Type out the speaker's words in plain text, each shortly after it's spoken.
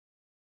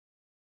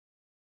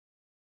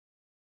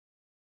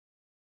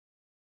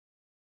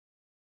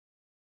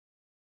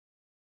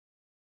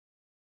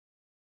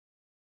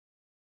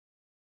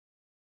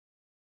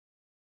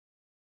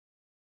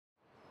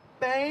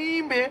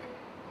Baby,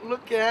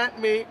 look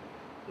at me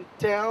and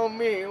tell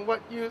me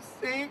what you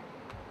see.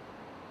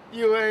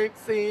 You ain't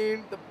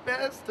seen the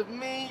best of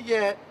me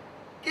yet.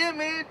 Give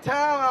me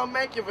time, I'll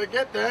make you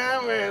forget the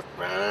rest.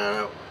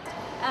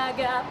 I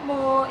got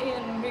more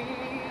in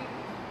me,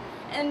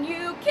 and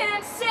you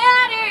can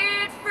set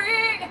it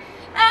free.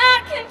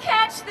 I can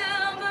catch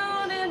the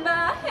moon in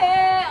my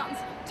hands.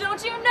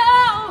 Don't you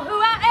know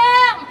who I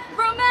am?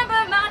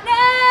 Remember my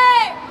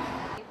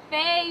name.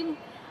 Fame,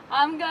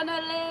 I'm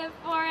gonna live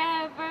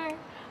forever.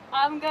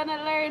 I'm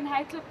gonna learn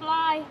how to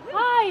fly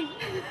high.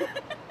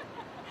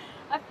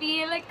 I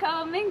feel it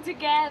coming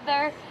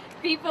together.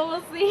 People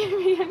will see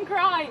me and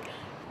cry.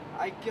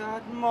 I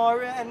got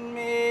more in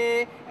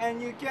me,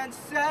 and you can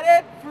set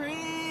it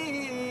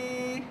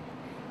free.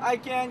 I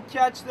can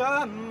catch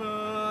the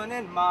moon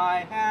in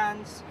my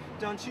hands.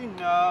 Don't you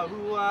know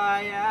who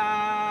I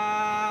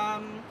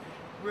am?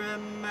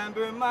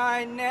 Remember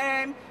my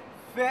name,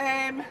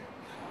 Fame.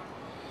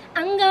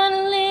 I'm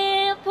gonna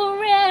live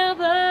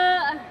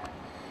forever.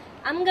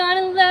 I'm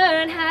gonna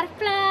learn how to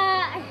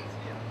fly.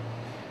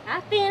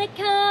 I feel it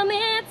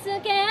coming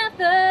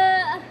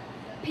together.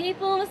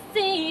 People will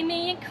see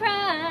me and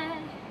cry.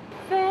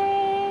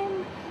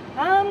 Fame,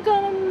 I'm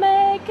gonna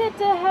make it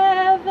to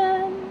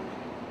heaven.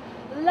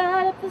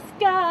 Light up the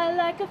sky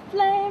like a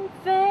flame.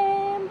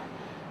 Fame,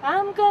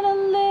 I'm gonna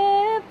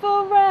live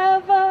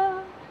forever.